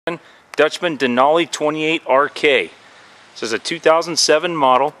Dutchmen Denali 28RK. This is a 2007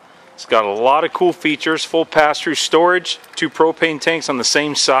 model. It's got a lot of cool features. Full pass-through storage, 2 propane tanks on the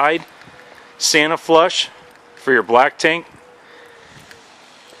same side, Santa flush for your black tank,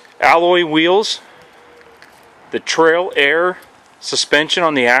 alloy wheels, the trail air suspension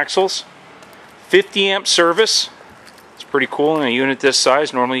on the axles, 50 amp service. It's pretty cool in a unit this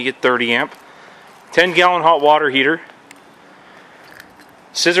size. Normally you get 30 amp. 10 gallon hot water heater,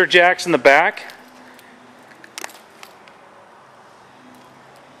 scissor jacks in the back,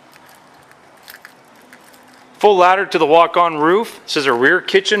 full ladder to the walk-on roof. This is a rear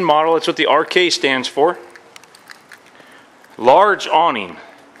kitchen model. That's what the RK stands for. Large awning,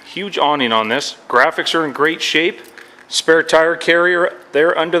 huge awning on this. Graphics are in great shape. Spare tire carrier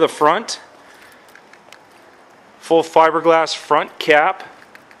there under the front. Full fiberglass front cap.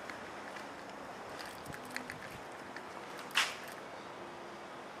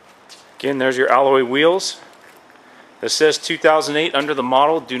 Again, there's your alloy wheels. This says 2008 under the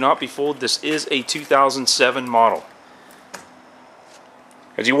model. Do not be fooled, this is a 2007 model.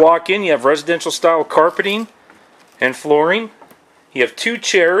 As you walk in, you have residential style carpeting and flooring. You have 2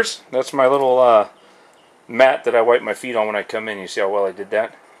 chairs. That's my little mat that I wipe my feet on when I come in. You see how well I did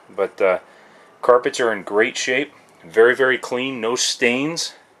that? But carpets are in great shape. Very, very clean. No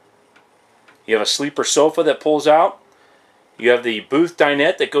stains. You have a sleeper sofa that pulls out. You have the booth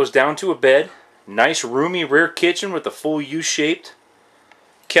dinette that goes down to a bed. Nice roomy rear kitchen with a full U-shaped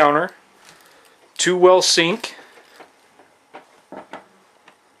counter. 2-well sink.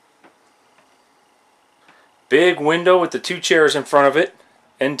 Big window with the 2 chairs in front of it.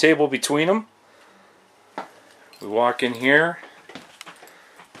 End table between them. We walk in here.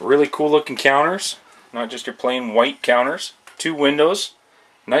 Really cool looking counters. Not just your plain white counters. 2 windows.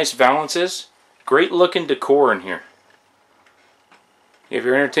 Nice valances. Great looking decor in here. You have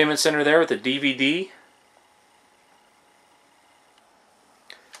your entertainment center there with the DVD.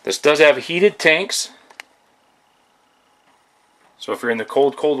 This does have heated tanks. So if you're in the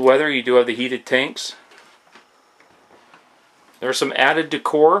cold weather, you do have the heated tanks. There's some added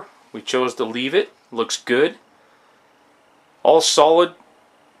decor. We chose to leave it. Looks good. All solid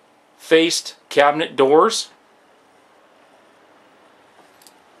faced cabinet doors.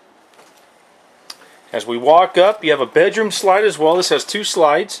 As we walk up, you have a bedroom slide as well. This has 2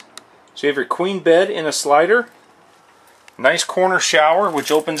 slides. So you have your queen bed in a slider. Nice corner shower,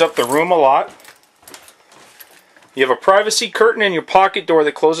 which opens up the room a lot. You have a privacy curtain and your pocket door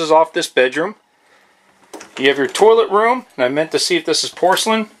that closes off this bedroom. You have your toilet room, and I meant to see if this is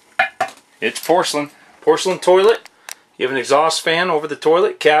porcelain. It's porcelain. Porcelain toilet. You have an exhaust fan over the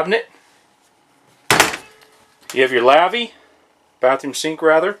toilet cabinet. You have your lavy, bathroom sink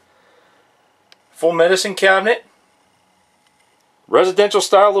rather. Full medicine cabinet, residential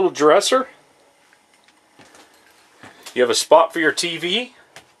style little dresser. You have a spot for your TV,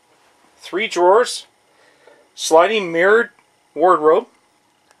 3 drawers, sliding mirrored wardrobe.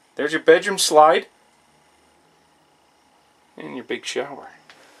 There's your bedroom slide, and your big shower.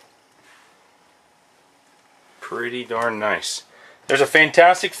 Pretty darn nice. There's a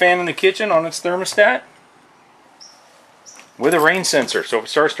fantastic fan in the kitchen on its thermostat, with a rain sensor, so if it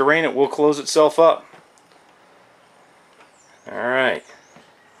starts to rain, it will close itself up. Alright.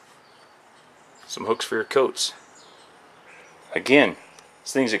 Some hooks for your coats. Again,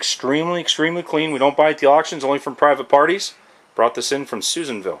 this thing's extremely clean. We don't buy at the auctions, only from private parties. Brought this in from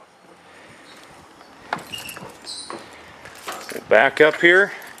Susanville. We'll back up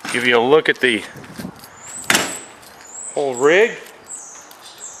here, give you a look at the whole rig.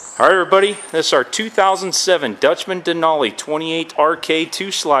 Alright everybody, this is our 2007 Dutchmen Denali 28RK, 2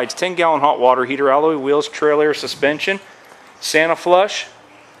 slides, 10 gallon hot water heater, alloy wheels, trail air suspension, Santa flush,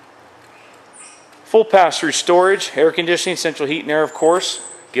 full pass-through storage, air conditioning, central heat and air of course.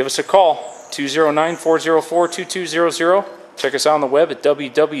 Give us a call, 209-404-2200. Check us out on the web at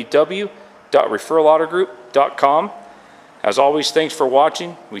www.referralautogroup.com. As always, thanks for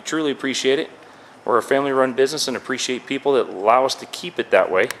watching. We truly appreciate it. We're a family-run business and appreciate people that allow us to keep it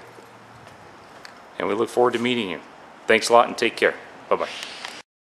that way. And we look forward to meeting you. Thanks a lot and take care. Bye-bye.